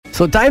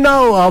So time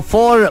now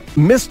for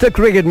Mr.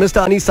 Cricket,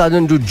 Mr. Anis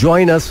Sajan to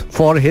join us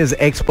for his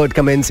expert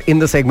comments in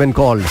the segment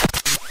called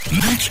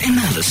Match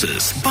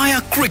Analysis by our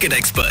cricket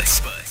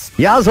experts.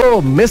 Yeah,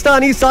 so Mr.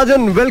 Anis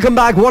Sajan, welcome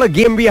back. What a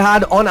game we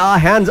had on our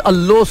hands. A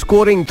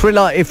low-scoring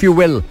thriller, if you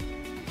will.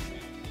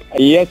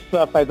 Yes,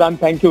 Faizan,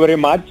 thank you very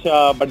much.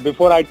 But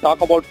before I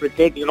talk about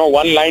cricket,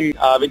 one line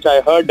which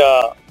I heard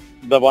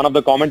one of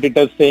the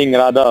commentators saying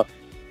rather,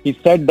 he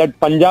said that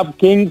Punjab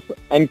Kings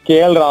and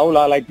KL Rahul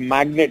are like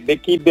magnet. They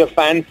keep their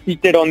fans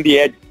seated on the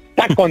edge,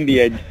 stuck on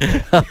the edge.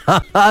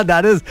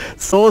 That is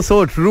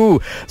so true.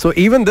 So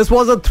even this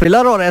was a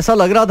thriller और ऐसा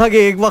लग रहा था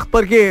कि एक वक्त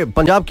पर कि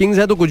पंजाब किंग्स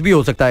है तो कुछ भी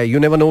हो सकता है. You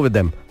never know with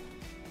them.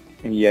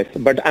 Yes,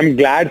 but I'm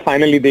glad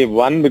finally they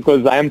won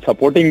because I am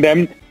supporting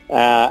them.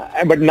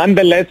 But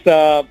nonetheless,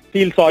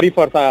 feel sorry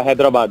for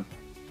Hyderabad.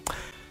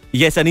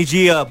 Yes अनिश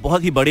जी,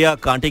 बहुत ही बढ़िया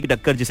कांटे की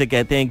टक्कर जिसे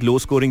कहते हैं, एक लो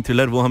स्कोरिंग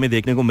थ्रिलर वो हमें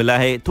देखने को मिला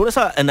है. थोड़ा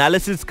सा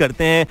एनालिसिस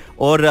करते हैं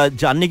और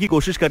जानने की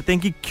कोशिश करते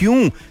हैं कि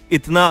क्यों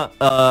इतना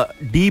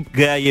डीप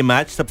गया ये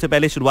मैच. सबसे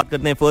पहले शुरुआत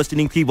करते हैं. फर्स्ट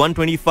इनिंग थी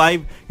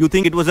 125. You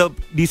think it was a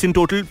decent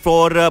total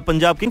for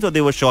Punjab Kings और दे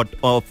वर short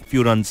of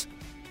few runs?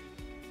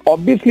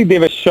 Obviously,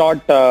 they were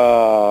short,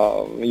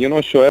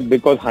 Shoaib,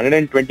 because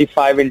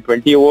 125 in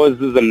 20 overs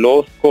is a low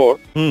score.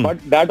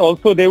 But that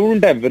also they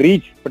wouldn't have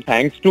reached. But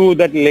thanks to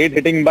that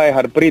late hitting by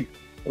Harpreet,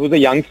 who was a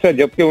youngster,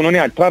 जबकि उन्होंने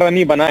 18 run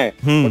ही बनाए.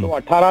 तो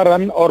 18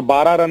 run और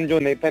 12 run जो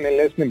Nathan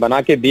Ellis ने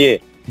बना के दिए,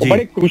 वो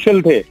बड़े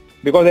क्रूशल थे.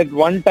 Because at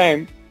one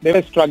time they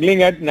were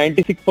struggling at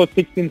 96 for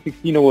 6 in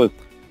 16 overs.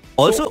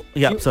 Also,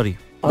 sorry.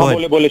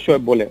 बोले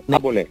शोएब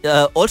बोले.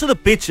 Also the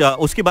pitch,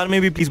 उसके बारे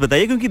में भी प्लीज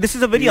बताइए क्योंकि this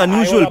is a very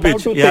unusual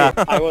pitch.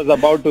 I was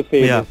about to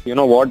say this. You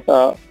know what?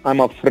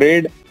 I'm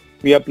afraid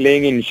we are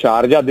playing in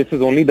Sharjah. This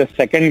is only the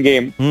second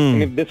game.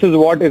 And if this is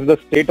what is the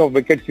state of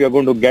wickets we are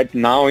going to get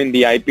now in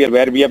the IPL,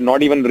 where we have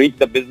not even reached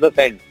the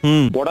business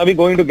end, what are we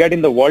going to get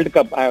in the World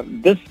Cup?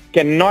 This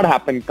cannot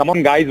happen. Come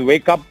on, guys,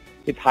 wake up.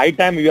 It's high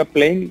time we are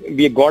playing.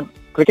 We got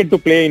cricket to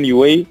play in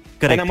UAE.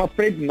 Correct. And I'm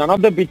afraid none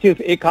of the pitches,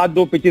 एक हाथ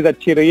दो pitches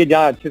अच्छी रही है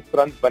जहाँ अच्छे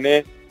runs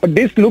बने. But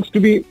this looks to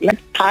be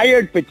like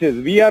tired pitches.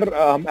 We are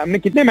हमने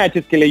कितने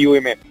matches खेले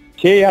UAE में?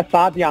 6 या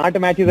 7 या 8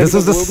 matches. This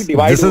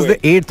is the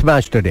 8th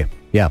match today.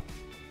 Yeah.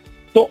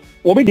 तो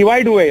वो भी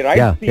डिवाइड हुए राइट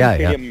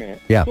स्टेडियम में.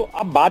 तो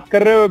अब बात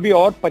कर रहे हो अभी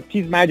और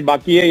 25 मैच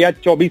बाकी है या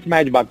 24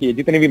 मैच बाकी है,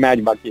 जितने भी मैच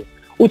बाकी है,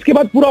 उसके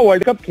बाद पूरा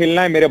वर्ल्ड कप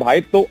खेलना है मेरे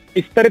भाई. तो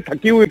इस तरह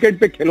थकी हुई विकेट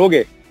पे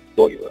खेलोगे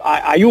तो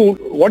are you,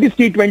 what is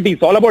T20?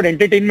 It's all about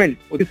entertainment.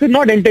 This is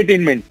not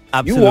entertainment.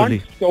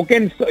 Absolutely.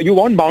 You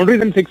want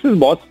boundaries and sixes,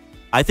 boss.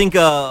 I think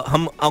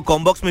हम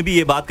कॉम्बॉक्स में भी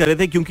ये बात कर रहे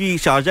थे क्योंकि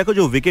शारजा का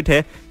जो विकेट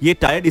है ये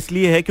टायर्ड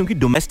इसलिए है क्योंकि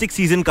डोमेस्टिक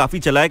सीजन काफी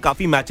चला है,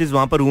 काफी मैचेस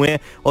वहां पर हुए हैं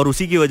और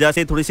उसी की वजह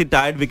से थोड़ी सी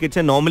टायर्ड विकेट्स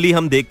हैं. नॉर्मली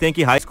हम देखते हैं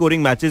कि हाई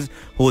स्कोरिंग मैचेस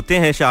होते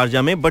हैं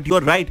शारजा में, बट यू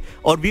आर राइट.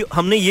 और भी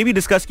हमने ये भी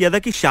डिस्कस किया था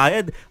कि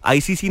शायद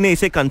आईसीसी ने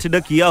इसे कंसिडर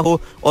किया हो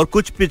और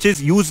कुछ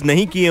पिचेस यूज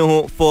नहीं किए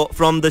हो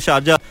फ्रॉम द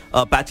शारजा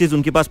पैचेस.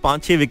 उनके पास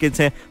 5-6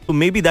 विकेट्स हैं, तो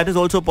may be that is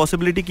also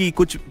possibility कि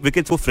कुछ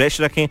विकेट्स वो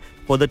फ्रेश रखें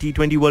for the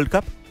T20 world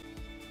cup.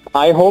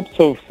 I hope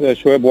so,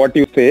 Shoaib, what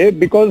you say,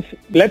 because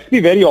let's be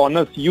very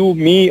honest, you,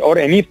 me or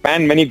any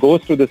fan when he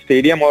goes to the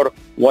stadium or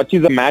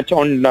watches a match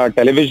on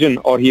television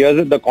or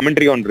hears the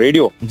commentary on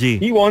radio,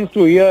 he wants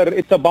to hear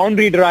it's a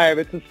boundary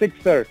drive, it's a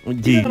sixer.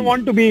 He doesn't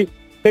want to be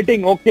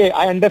sitting, okay,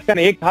 I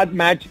understand एक हाथ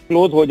match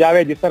close हो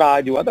जावे जिस तरह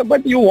आज हुआ था,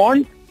 but you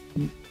want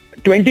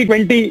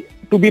 2020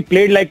 to be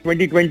played like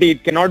 2020.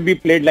 It cannot be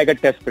played like a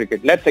test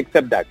cricket. Let's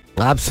accept that.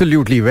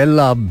 Absolutely. Well,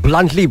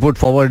 bluntly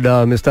put forward,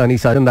 Mr.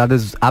 Anis Sajan. That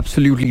is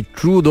absolutely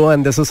true though,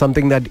 and this is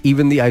something that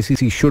even the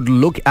ICC should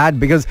look at,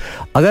 because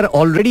अगर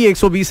already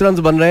 120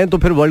 run बन रहे हैं तो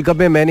फिर world cup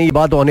में, मैंने ये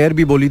बात ऑन एयर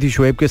भी बोली थी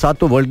शोएब के साथ,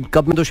 तो वर्ल्ड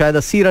कप में तो शायद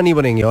 80 रन ही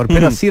बनेंगे और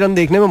फिर 80 रन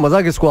देखने में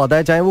मजा किसको आता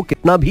है, चाहे वो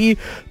कितना भी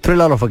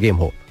थ्रिलर ऑफ अ गेम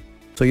हो.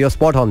 So you're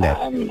spot on there.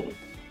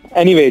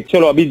 Anyway,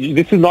 chalo, abhi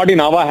this is not in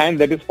our hands.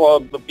 That is for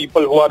the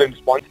people who are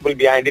responsible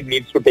behind it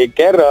needs to take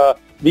care.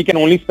 We can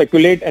only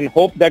speculate and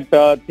hope that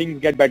things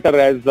get better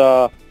as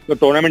the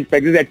tournament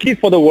progresses. At least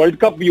for the World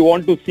Cup, we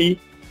want to see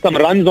some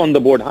runs on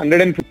the board.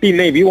 150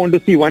 nahi, we want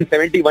to see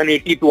 170,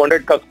 180,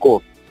 200 ka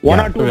score.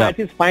 One or two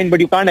matches fine, but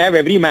you can't have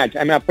every match.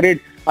 I'm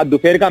afraid आज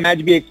दोपहर का match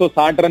भी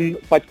 160 run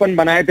 55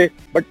 बनाए थे,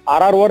 but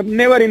RR were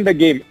never in the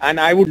game, and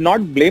I would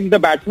not blame the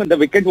batsman. The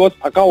wicket was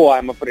थका हुआ,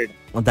 I'm afraid.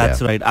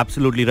 That's right,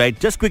 absolutely right.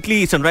 Just quickly,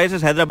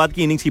 Sunrisers Hyderabad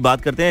की innings की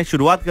बात करते हैं.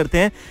 शुरुआत करते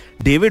हैं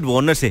डेविड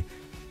वार्नर से.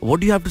 What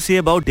do you have to say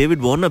about David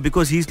Warner,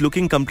 because he's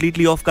looking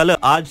completely off color?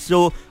 आज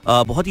जो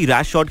बहुत ही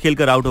रैश शॉट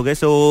खेलकर आउट हो गए.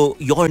 So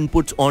your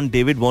inputs on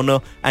David Warner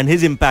and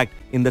his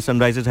impact in the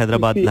Sunrisers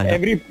Hyderabad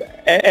lineup.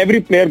 Every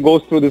player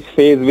goes through this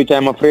phase, which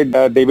I'm afraid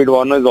David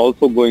Warner is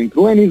also going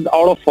through, and he's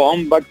out of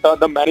form. But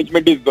the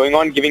management is going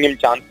on giving him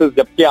chances.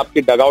 जबकि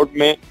आपके dugout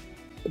में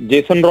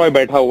Jason Roy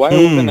बैठा हुआ है,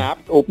 who's an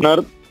apt opener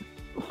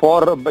for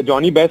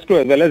Johnny Bairstow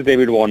as well as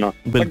David Warner.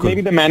 But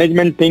maybe the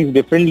management thinks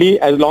differently.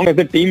 As long as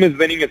the team is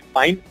winning, it's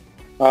fine.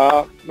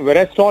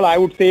 Rest all, I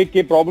would say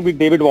कि probably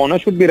David Warner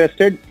should be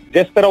rested.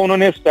 जिस तरह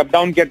उन्होंने step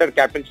down किया था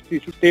captaincy,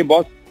 should say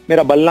boss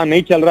मेरा बल्ला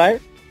नहीं चल रहा है.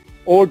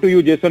 Over to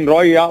you Jason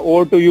Roy या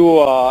over to you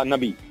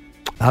Nabi.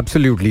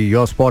 Absolutely,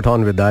 you're spot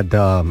on with that,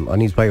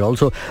 Anis bhai.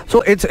 Also,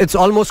 so it's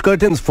almost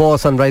curtains for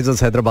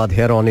Sunrisers Hyderabad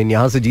here on in.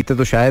 यहाँ से जीते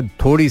तो शायद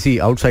थोड़ी सी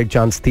outside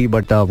chance थी,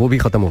 but वो भी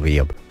खत्म हो गई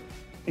अब.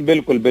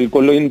 बिल्कुल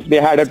बिल्कुल.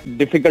 They had a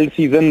difficult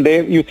season.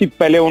 You see,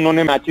 पहले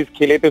उन्होंने मैचेस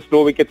खेले थे,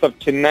 स्लो विकेट सब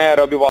छिनना है, और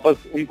अभी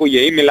वापस उनको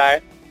यही मिला है.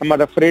 I'm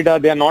afraid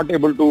they are not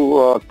able to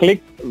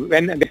click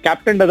when the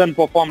captain doesn't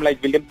perform.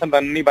 Like Williamson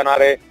run नहीं बना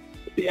रहे.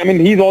 I mean,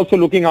 he's also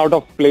looking out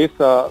of place.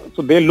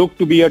 So they look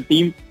to be a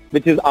team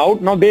which is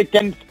out. Now they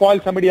can spoil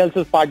somebody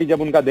else's party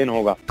जब उनका दिन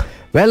होगा.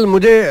 Well,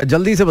 मुझे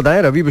जल्दी से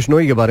बताएं रवि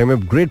बिश्नोई के बारे में.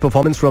 Great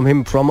performance from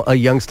him, from a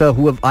youngster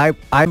who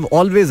I've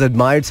always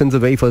admired since the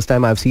very first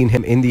time I've seen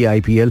him in the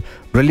IPL.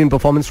 Brilliant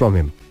performance from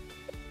him.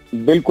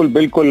 बिल्कुल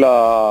बिल्कुल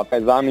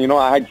Faizan, you know,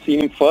 I had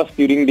seen him first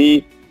during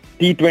the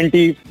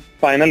T20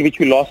 final which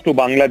we lost to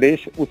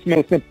Bangladesh. उसमें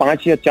उसने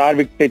 5 या 4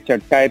 wicket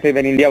चटकाए थे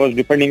when India was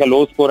defending a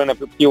low score in a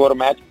 50-over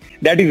match.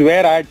 That is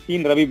where I had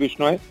seen Ravi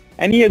Bishnoi,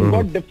 and he has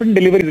got different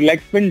deliveries.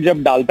 Leg spin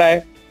जब डालता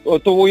है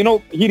तो you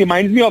know, he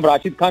reminds me of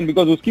Rashid Khan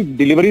because उसकी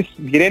deliveries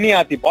धीरे नहीं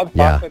आती, बहुत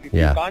fast आती.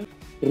 You can't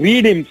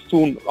read him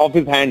soon off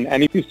his hand.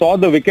 And if you saw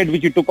the wicket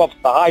which he took off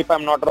Saha, if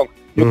I'm not wrong,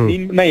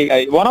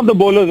 one of the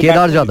bowlers,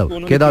 Kedar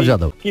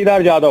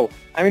Jadhav.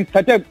 I mean,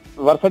 such a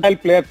versatile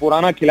player,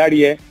 पुराना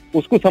खिलाड़ी है,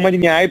 उसको समझ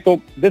नहीं आए.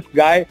 तो this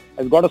guy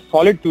has got a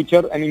solid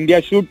future, and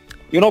India should,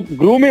 you know,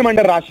 groom him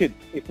under Rashid.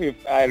 If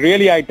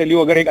I tell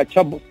you, अगर एक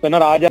अच्छा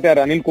spinner आ जाता है,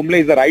 Anil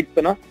Kumble is the right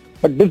spinner,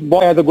 but this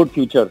boy has a good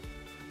future.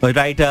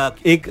 Right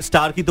एक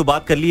star की तो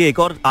बात कर ली है, एक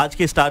और आज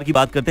के स्टार की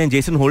बात करते हैं,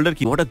 जेसन होल्डर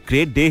की. What a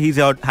great day he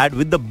had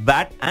with the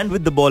bat and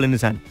with the ball in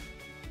his hand.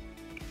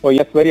 Oh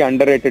yes, very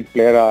underrated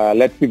player.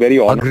 Let's be very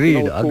honest.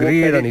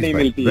 Agreed.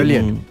 Anis,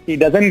 brilliant. He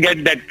doesn't get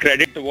that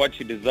credit to what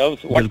he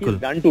deserves. What he's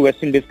done to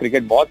West Indies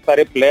cricket. बहुत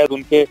सारे players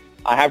उनके,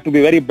 I have to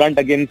be very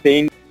blunt again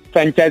saying,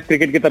 franchise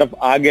cricket की तरफ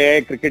आ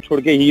गए. Cricket छोड़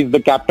के he is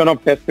the captain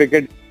of Test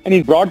cricket, and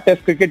he's brought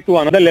Test cricket to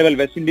another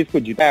level. West Indies को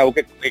जीता है.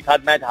 Okay, एक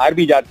आध मैच हार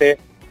भी जाते हैं.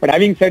 But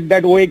having said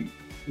that, वो एक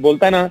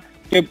बोलता है ना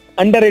कि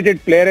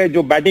underrated player है,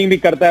 जो बैटिंग भी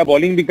करता है,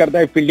 बॉलिंग भी करता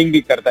है, फील्डिंग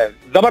भी करता है.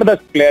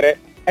 जबरदस्त player है,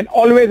 and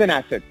always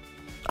an asset.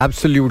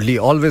 Absolutely,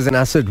 always an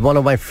asset. One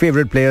of my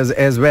favorite players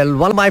as well.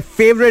 One of my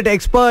favorite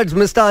experts,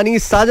 Mr.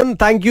 Anis Sajan.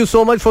 Thank you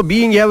so much for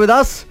being here with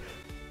us.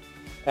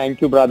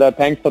 Thank you, brother.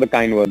 Thanks for the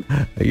kind words.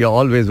 You're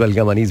always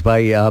welcome, Anis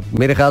bhai.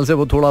 मेरे ख्याल से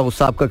वो थोड़ा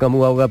गुस्सा आपका कम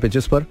हुआ होगा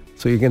pitches पर,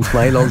 so you can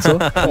smile also.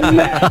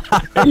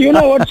 You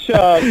know what?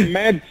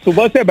 मैं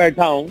सुबह से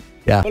बैठा हूँ.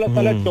 बोला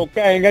साला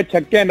चौके आएंगे,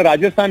 छक्के हैं.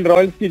 राजस्थान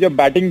रॉयल्स की जब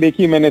बैटिंग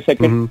देखी मैंने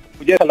सेकंड,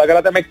 मुझे ऐसा लग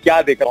रहा था मैं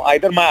क्या देख रहा हूँ.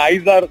 Either my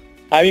eyes are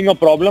having a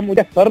problem,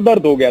 मुझे सर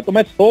दर्द हो गया तो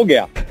मैं सो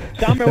गया.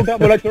 शाम में उठा,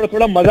 बोला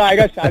थोड़ा मजा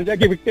आएगा, शारजा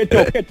की विकेट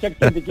चौके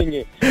छक्के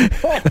दिखेंगे.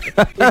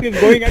 It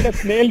is going at a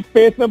snail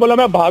pace. मैं बोला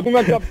मैं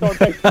भागूंगा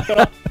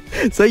कब.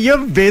 So you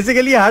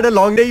basically had a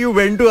long day. You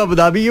went to Abu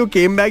Dhabi, you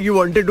came back, you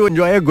wanted to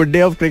enjoy a good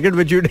day of cricket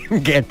which you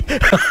didn't get.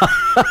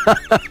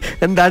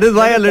 And that is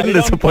why a little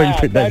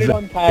disappointed.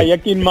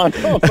 Yakin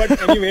mano.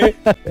 But anyway,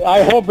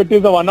 I hope it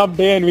is a one-off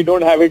day and we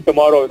don't have it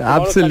tomorrow.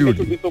 Absolutely. Tomorrow Sunday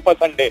should be Super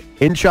Sunday.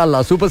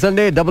 Inshallah, Super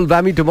Sunday, double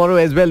whammy tomorrow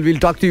as well.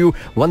 We'll talk to you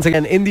once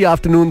again in the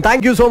afternoon.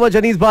 Thank you so much,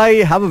 Anis bhai.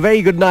 Have a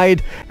very good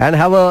night and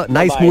have a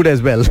nice mood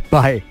as well.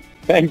 Bye.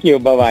 Thank you.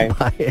 Bye-bye.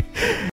 Bye.